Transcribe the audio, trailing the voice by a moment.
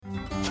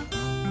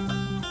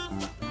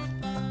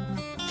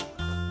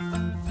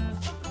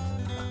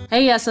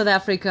Hey, South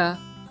Africa.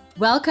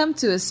 Welcome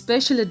to a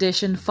special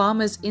edition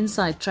Farmers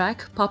Inside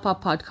Track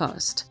pop-up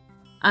podcast.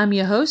 I'm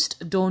your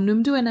host, Dawn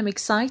Numdu, and I'm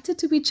excited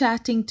to be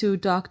chatting to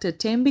Dr.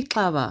 Thembi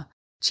Xaba,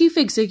 Chief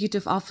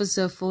Executive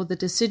Officer for the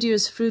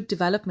Deciduous Fruit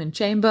Development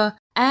Chamber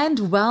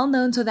and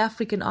well-known South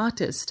African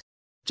artist,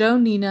 Joe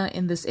Nina,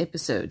 in this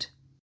episode.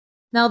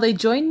 Now, they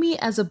join me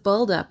as a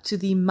build-up to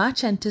the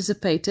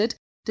much-anticipated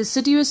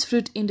Deciduous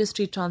Fruit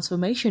Industry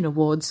Transformation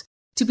Awards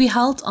to be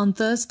held on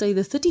Thursday,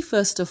 the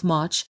 31st of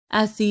March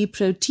at the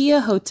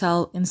Protea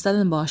Hotel in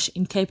Stellenbosch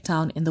in Cape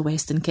Town in the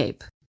Western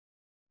Cape.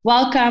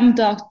 Welcome,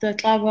 Dr.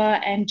 Xaba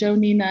and Joe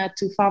Nina,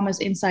 to Farmers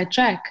Inside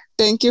Track.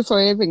 Thank you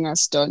for having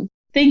us, Dawn.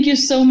 Thank you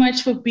so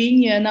much for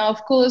being here. Now,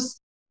 of course,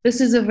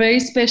 this is a very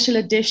special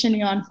edition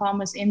here on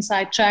Farmers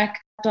Inside Track.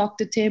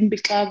 Dr.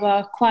 Thembi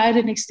Xaba, quite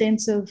an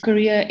extensive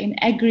career in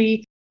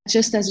agri,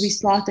 just as we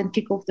start and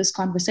kick off this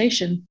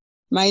conversation.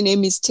 My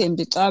name is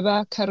Thembi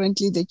Xaba,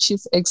 currently the Chief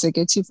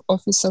Executive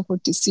Officer for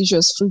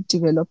Deciduous Fruit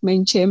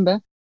Development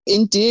Chamber.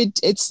 Indeed,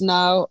 it's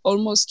now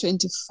almost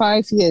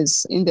 25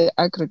 years in the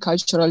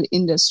agricultural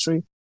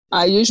industry.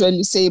 I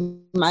usually say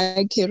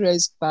my career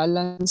is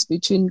balanced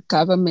between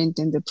government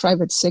and the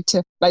private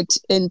sector, but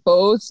in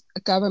both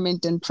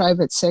government and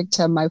private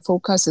sector, my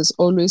focus has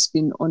always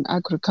been on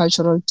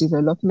agricultural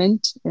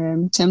development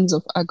in terms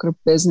of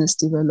agribusiness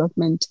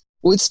development,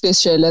 with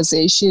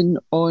specialization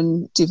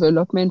on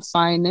development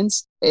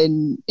finance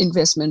and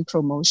investment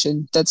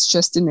promotion. That's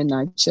just in a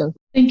nutshell.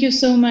 Thank you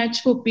so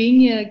much for being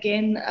here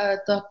again,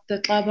 Dr.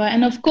 Xaba.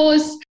 And of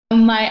course,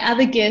 my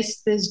other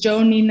guest is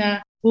Joe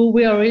Nina, who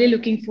we are really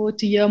looking forward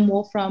to hear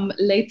more from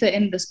later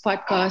in this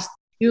podcast.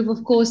 You've,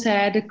 of course,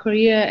 had a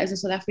career as a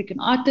South African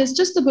artist.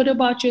 Just a bit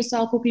about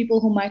yourself for people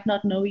who might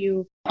not know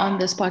you on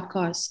this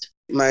podcast.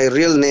 My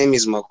real name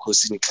is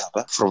Makhosi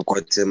Xaba from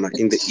KwaThema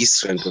in the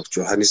East Rand of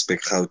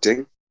Johannesburg,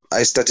 Gauteng.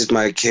 I started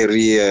my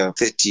career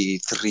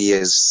 33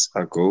 years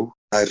ago.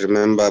 I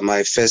remember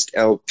my first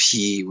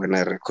LP when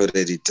I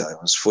recorded it. I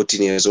was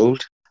 14 years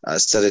old. I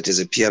started as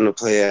a piano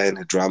player and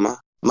a drummer.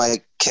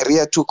 My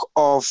career took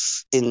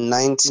off in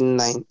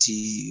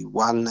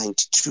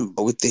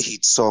 1991-92 with the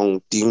hit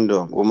song Ding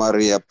Dong,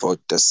 Omaria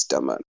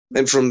Potastaman.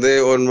 And from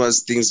there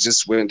onwards, things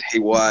just went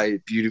haywire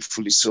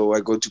beautifully. So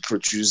I got to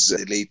produce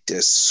the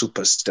latest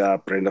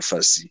superstar, Brenda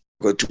Fassie.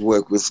 Got to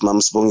work with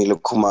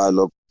Mamsbongile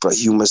Khumalo,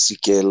 Brahima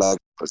Sikela,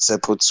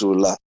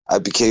 Tsula. I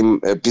became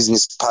a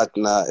business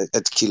partner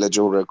at Killer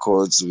Joe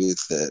Records with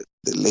the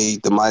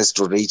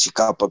maestro Reichi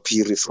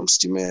Kapapiri from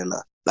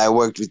Stimela. I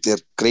worked with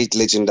the great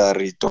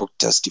legendary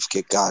Dr. Steve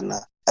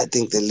Kekana. I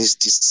think the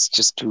list is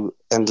just too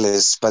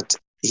endless, but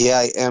here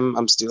I am.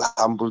 I'm still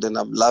humbled and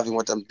I'm loving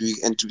what I'm doing.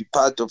 And to be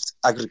part of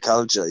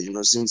agriculture,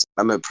 since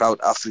I'm a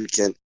proud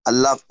African, I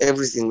love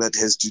everything that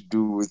has to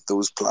do with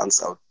those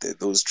plants out there,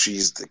 those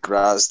trees, the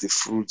grass, the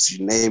fruits,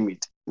 you name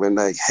it. When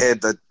I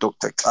heard that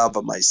Dr.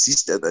 Xaba, my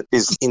sister, that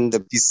is in the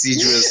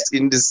deciduous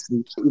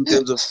industry in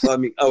terms of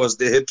farming, I was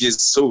the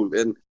happiest soul.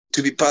 And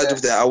to be part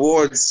of the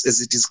awards as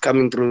it is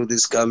coming through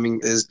this coming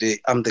Thursday,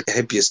 I'm the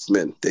happiest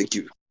man. Thank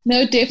you.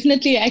 No,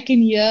 definitely. I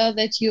can hear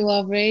that you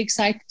are very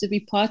excited to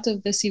be part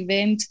of this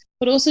event,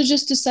 but also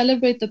just to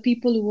celebrate the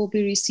people who will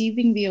be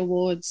receiving the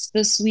awards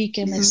this week.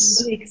 And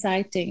It's really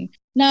exciting.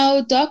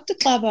 Now, Dr.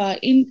 Xaba,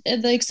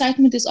 the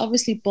excitement is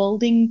obviously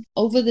building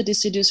over the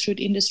Deciduous Fruit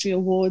Industry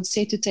Awards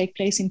set to take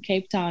place in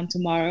Cape Town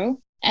tomorrow.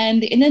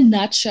 And in a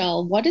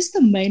nutshell, what is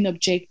the main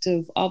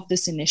objective of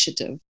this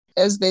initiative?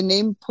 As the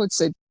name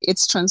puts it,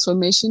 it's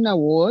Transformation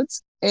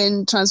Awards.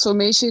 And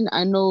transformation,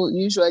 I know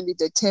usually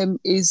the term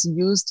is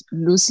used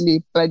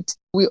loosely, but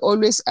we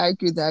always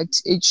argue that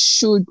it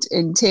should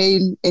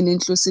entail an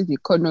inclusive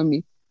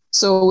economy.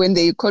 So when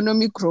the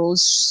economy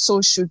grows, so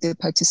should the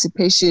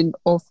participation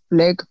of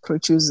Black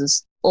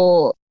producers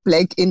or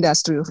Black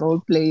industry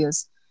role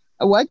players.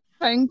 What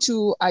we're trying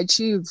to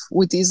achieve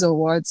with these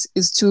awards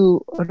is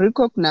to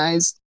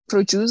recognize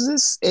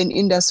producers and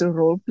industry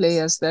role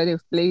players that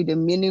have played a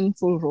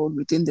meaningful role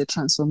within the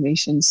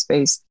transformation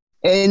space.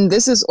 And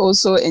this is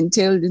also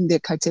entailed in the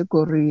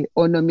category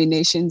or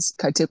nominations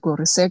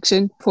category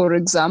section. For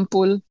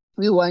example,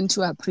 we want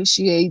to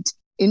appreciate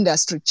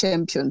industry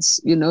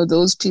champions,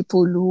 those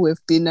people who have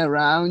been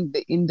around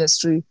the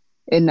industry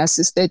and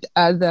assisted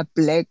other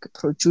Black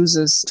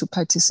producers to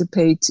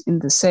participate in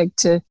the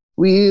sector.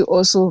 We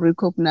also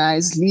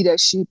recognize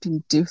leadership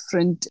in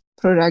different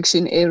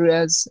production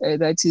areas,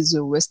 that is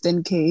your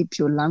Western Cape,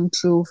 your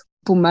Langkloof,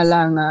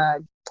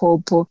 Mpumalanga,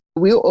 Popo.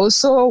 We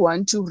also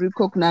want to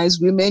recognize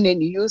women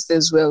and youth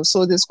as well.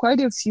 So there's quite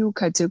a few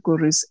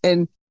categories,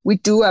 and we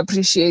do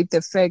appreciate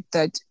the fact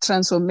that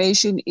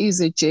transformation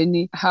is a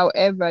journey.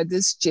 However,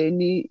 this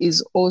journey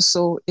is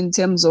also in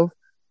terms of,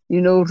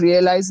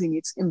 realizing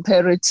its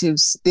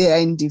imperatives. There are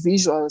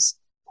individuals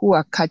who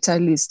are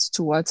catalysts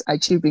towards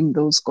achieving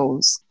those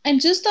goals. And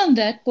just on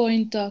that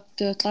point,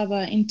 Dr.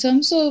 Xaba, in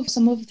terms of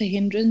some of the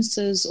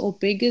hindrances or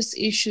biggest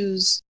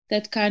issues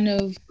that kind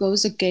of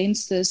goes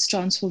against this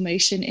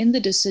transformation in the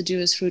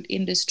deciduous fruit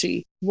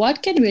industry,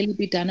 what can really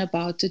be done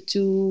about it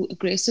to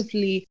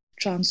aggressively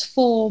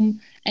transform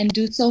and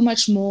do so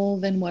much more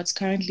than what's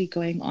currently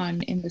going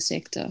on in the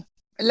sector?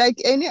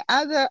 Like any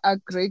other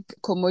agri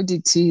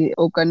commodity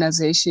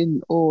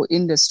organization or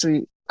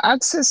industry,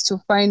 access to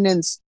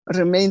finance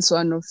remains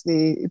one of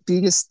the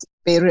biggest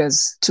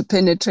barriers to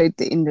penetrate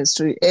the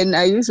industry. And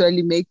I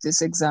usually make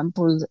this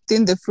example.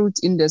 In the fruit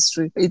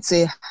industry, it's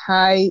a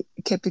high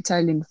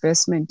capital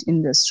investment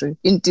industry.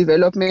 In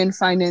development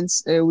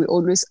finance, we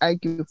always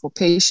argue for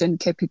patient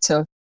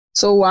capital.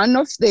 So one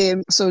of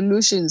the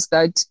solutions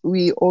that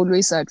we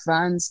always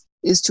advance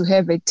is to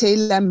have a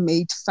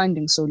tailor-made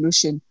funding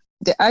solution.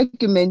 The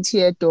argument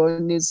here,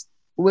 Dawn, is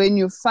when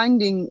you're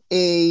funding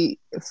a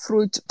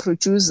fruit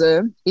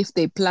producer, if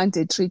they plant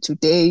a tree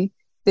today,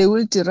 they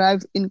will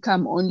derive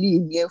income only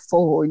in year 4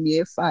 or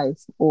year 5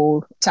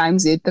 or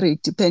times year 3,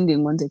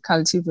 depending on the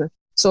cultivar.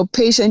 So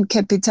patient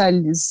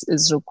capital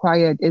is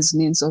required as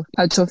means of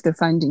part of the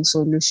funding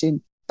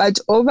solution. But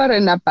over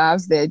and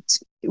above that,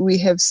 we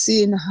have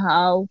seen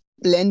how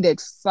blended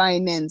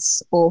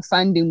finance or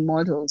funding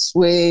models,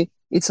 where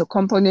it's a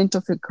component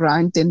of a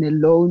grant and a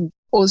loan,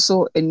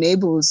 also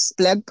enables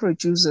Black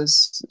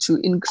producers to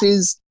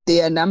increase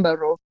their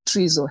number of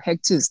trees or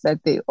hectares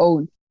that they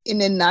own.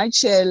 In a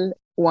nutshell,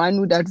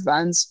 one would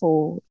advance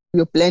for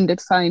your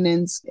blended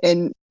finance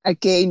and,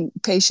 again,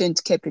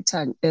 patient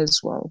capital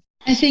as well.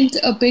 I think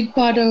a big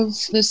part of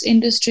this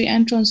industry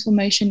and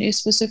transformation is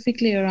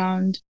specifically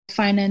around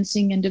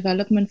financing and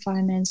development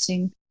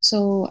financing.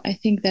 So I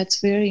think that's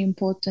very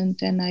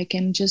important, and I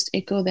can just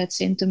echo that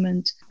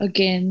sentiment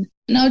again.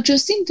 Now,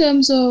 just in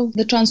terms of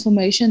the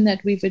transformation that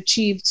we've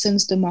achieved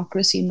since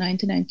democracy in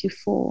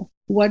 1994,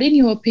 what, in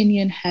your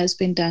opinion, has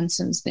been done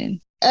since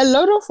then? A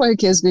lot of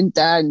work has been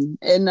done,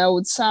 and I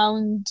would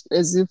sound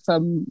as if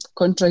I'm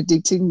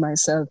contradicting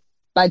myself,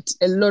 but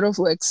a lot of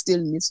work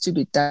still needs to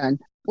be done.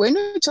 When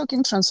we're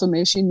talking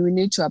transformation, we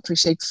need to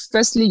appreciate,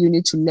 firstly, you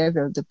need to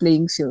level the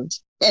playing field,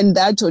 and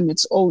that on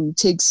its own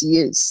takes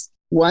years.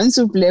 Once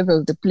you've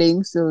leveled the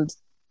playing field,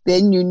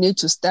 then you need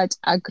to start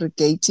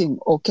aggregating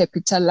or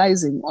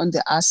capitalizing on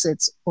the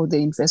assets or the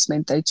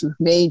investment that you've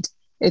made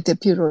at the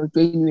period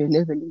when you were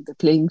leveling the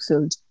playing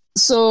field.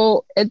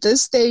 So at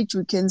this stage,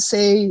 we can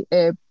say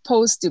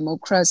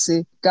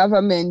post-democracy,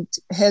 government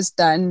has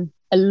done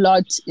a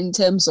lot in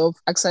terms of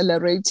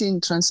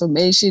accelerating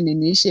transformation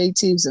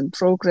initiatives and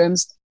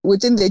programs.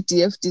 Within the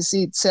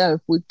DFDC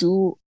itself, we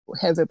do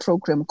have a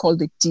program called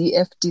the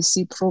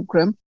DFDC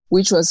program,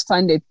 which was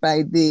funded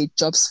by the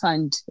Jobs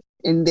Fund.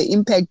 And the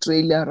impact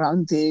really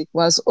around there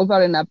was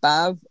over and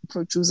above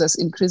producers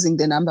increasing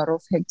the number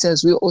of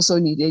hectares. We also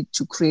needed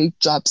to create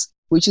jobs,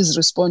 which is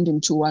responding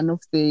to one of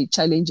the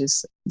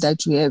challenges that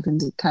we have in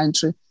the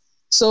country.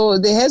 So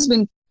there has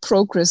been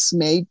progress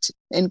made,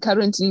 and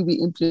currently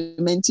we're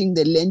implementing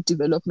the Land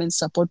Development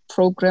Support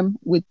Program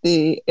with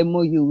the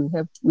MOU we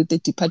have with the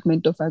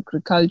Department of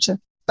Agriculture.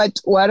 But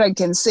what I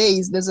can say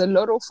is there's a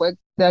lot of work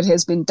that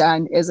has been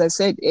done. As I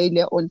said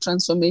earlier on,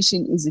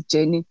 transformation is a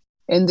journey,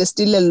 and there's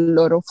still a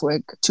lot of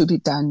work to be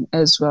done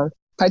as well,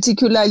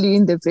 particularly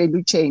in the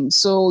value chain.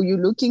 So you're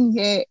looking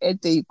here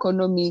at the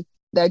economy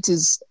that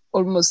is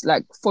almost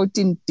like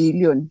 14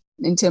 billion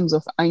in terms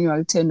of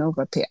annual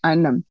turnover per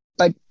annum.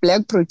 But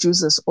Black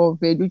producers or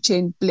value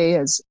chain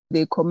players,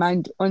 they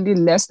command only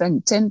less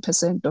than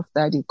 10% of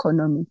that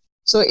economy.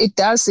 So it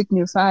does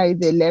signify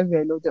the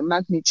level or the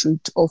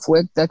magnitude of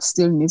work that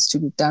still needs to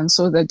be done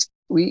so that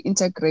we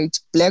integrate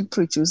Black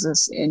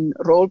producers and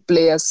role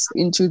players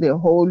into the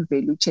whole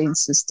value chain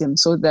system,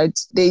 so that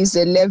there is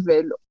a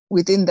level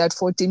within that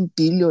 14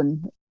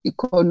 billion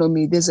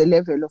economy, there's a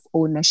level of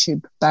ownership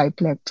by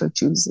Black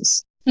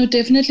producers. No,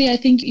 definitely. I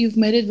think you've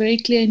made it very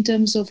clear in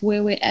terms of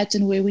where we're at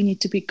and where we need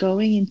to be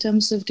going in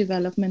terms of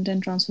development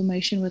and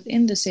transformation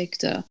within the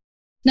sector.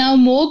 Now,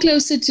 more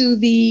closer to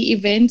the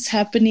events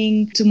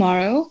happening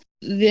tomorrow,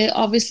 there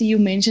obviously you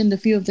mentioned a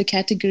few of the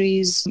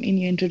categories in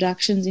your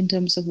introductions in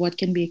terms of what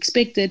can be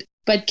expected.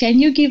 But can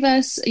you give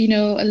us,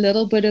 a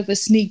little bit of a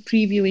sneak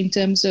preview in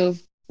terms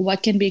of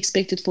what can be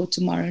expected for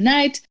tomorrow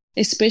night,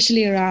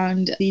 especially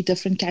around the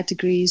different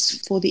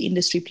categories for the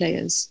industry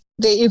players?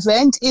 The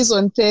event is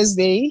on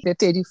Thursday, the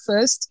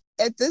 31st.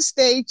 At this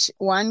stage,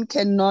 one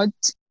cannot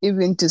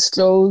even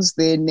disclose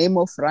the name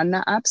of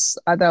runner-ups.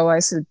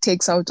 Otherwise, it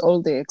takes out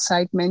all the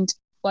excitement.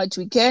 What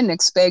we can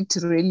expect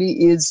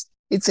really is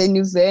it's an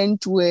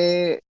event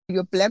where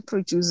your Black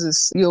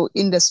producers, your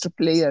industry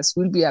players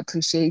will be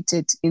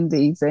appreciated in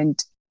the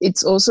event.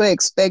 It's also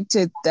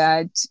expected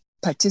that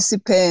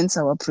participants,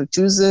 our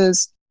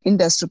producers,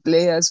 industry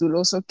players will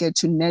also get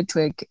to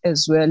network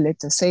as well at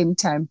the same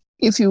time.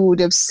 If you would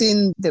have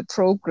seen the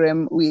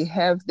program, we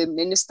have the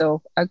Minister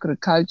of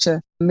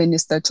Agriculture,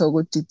 Minister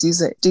Thoko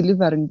Didiza,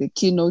 delivering the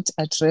keynote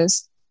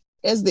address.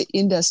 As the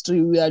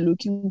industry, we are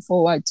looking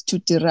forward to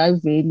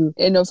derive value.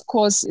 And of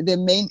course, the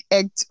main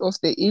act of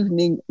the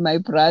evening, my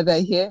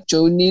brother here,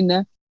 Joe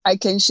Nina, I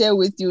can share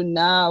with you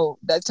now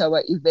that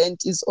our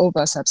event is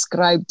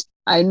oversubscribed.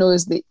 I know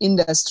as the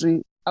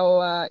industry,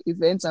 our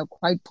events are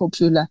quite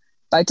popular.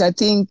 But I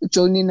think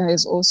Jonina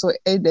has also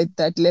added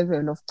that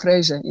level of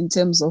pressure in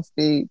terms of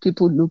the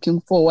people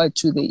looking forward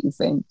to the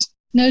event.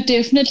 No,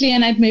 definitely.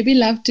 And I'd maybe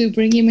love to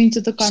bring him into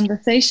the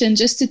conversation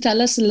just to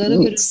tell us a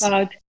little bit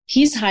about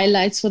his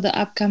highlights for the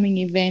upcoming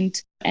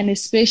event and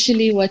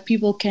especially what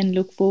people can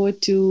look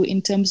forward to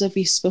in terms of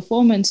his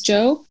performance.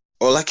 Joe?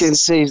 All I can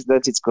say is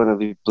that it's going to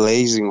be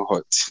blazing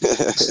hot.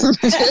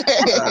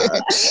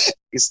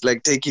 It's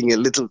like taking a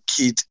little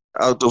kid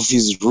out of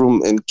his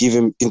room and give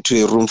him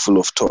into a room full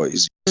of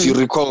toys. If you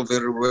recall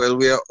very well,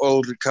 we are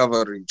all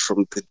recovering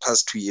from the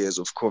past 2 years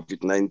of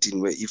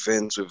COVID-19 where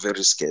events were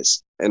very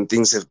scarce and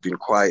things have been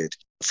quiet.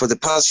 For the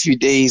past few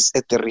days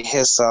at the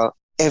rehearsal,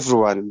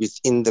 everyone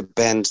within the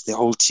band, the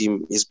whole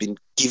team has been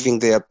giving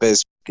their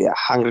best. They are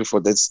hungry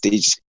for that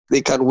stage.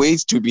 They can't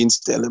wait to be in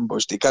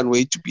Stellenbosch. They can't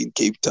wait to be in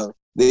Cape Town.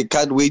 They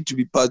can't wait to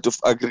be part of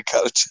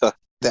agriculture.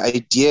 The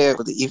idea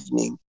for the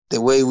evening,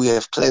 the way we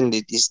have planned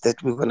it, is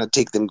that we're going to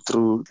take them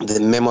through the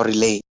memory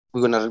lane.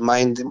 We're going to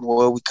remind them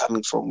where we're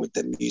coming from with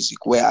the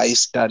music, where I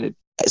started.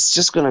 It's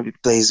just going to be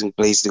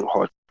blazing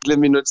hot. Let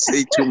me not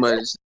say too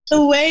much.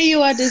 The way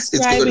you are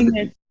describing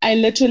it, I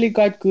literally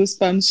got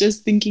goosebumps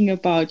just thinking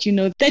about,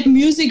 that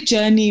music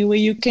journey where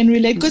you can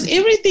relate. Because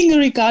everything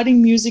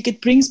regarding music,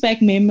 it brings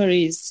back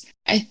memories.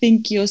 I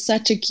think you're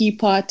such a key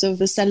part of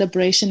the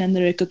celebration and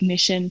the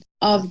recognition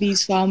of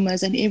these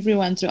farmers and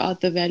everyone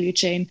throughout the value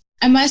chain.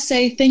 I must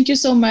say, thank you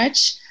so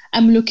much.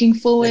 I'm looking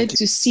forward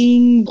to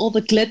seeing all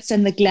the glitz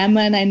and the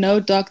glamour. And I know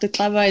Dr.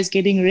 Klava is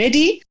getting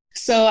ready.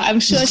 So I'm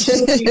sure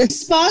she'll be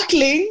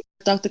sparkling.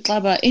 Dr.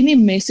 Klava, any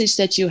message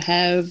that you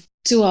have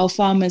to our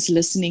farmers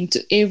listening,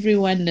 to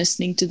everyone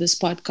listening to this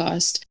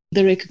podcast,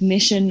 the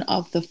recognition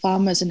of the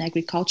farmers and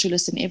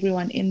agriculturalists and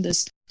everyone in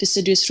this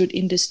deciduous fruit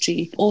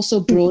industry, also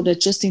broader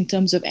just in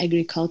terms of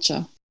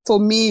agriculture? For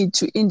me,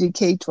 to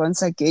indicate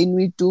once again,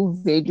 we do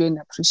value and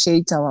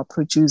appreciate our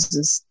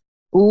producers.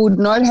 We would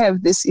not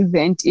have this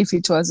event if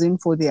it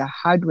wasn't for their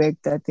hard work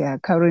that they are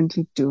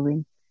currently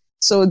doing.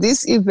 So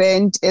this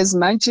event, as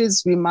much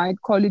as we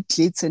might call it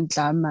glitz and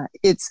glamour,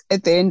 it's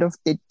at the end of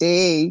the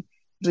day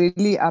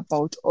really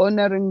about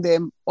honoring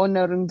them,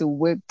 honoring the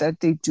work that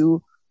they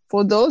do.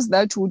 For those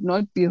that would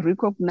not be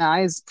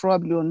recognized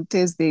probably on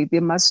Thursday, they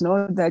must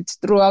know that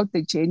throughout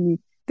the journey,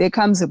 there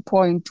comes a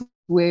point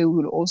where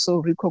we will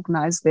also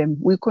recognize them.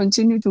 We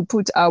continue to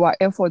put our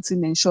efforts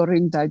in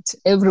ensuring that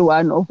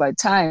everyone over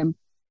time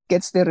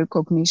gets the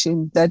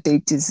recognition that they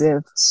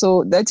deserve.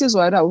 So that is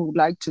what I would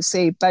like to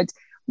say. But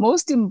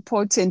most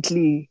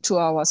importantly, to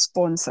our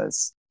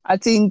sponsors, I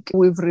think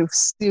we've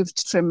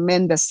received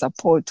tremendous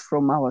support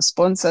from our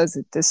sponsors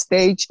at this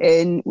stage,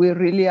 and we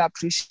really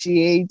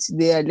appreciate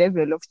their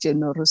level of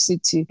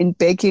generosity in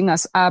backing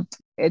us up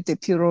at the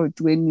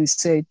period when we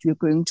said we're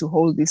going to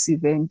hold this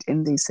event,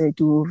 and they said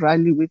we will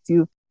rally with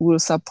you, we will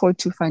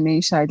support you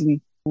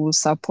financially, we will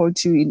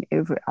support you in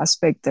every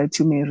aspect that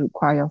you may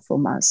require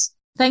from us.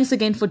 Thanks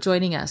again for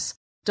joining us.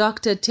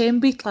 Dr.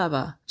 Thembi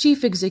Klava,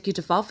 Chief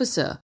Executive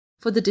Officer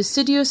for the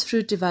Deciduous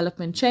Fruit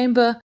Development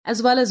Chamber,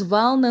 as well as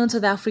well-known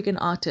South African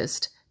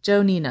artist,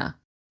 Jonina.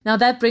 Now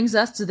that brings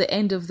us to the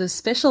end of this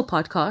special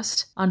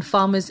podcast on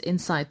Farmers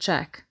Inside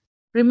Track.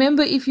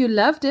 Remember, if you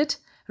loved it,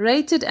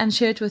 rate it and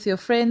share it with your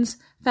friends,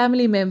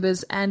 family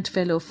members, and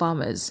fellow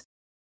farmers.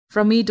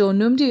 From me, Dawn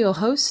Numdu, your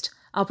host,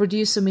 our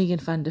producer Megan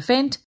van der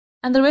Vent,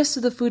 and the rest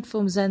of the Food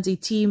for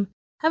Mzansi team,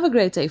 have a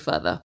great day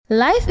further.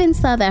 Life in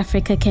South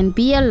Africa can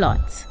be a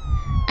lot.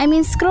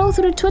 Scroll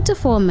through Twitter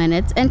for a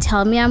minute and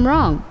tell me I'm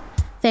wrong.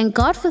 Thank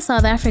God for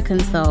South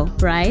Africans though,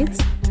 right?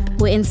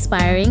 We're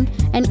inspiring,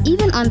 and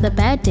even on the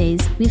bad days,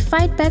 we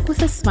fight back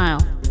with a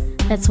smile.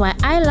 That's why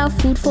I love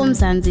Food for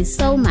Mzansi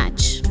so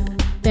much.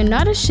 They're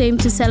not ashamed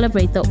to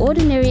celebrate the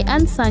ordinary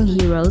unsung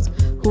heroes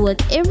who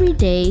work every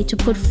day to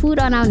put food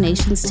on our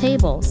nation's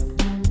tables.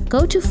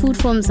 Go to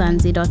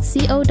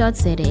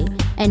foodformzansi.co.za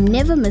and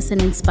never miss an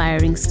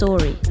inspiring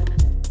story.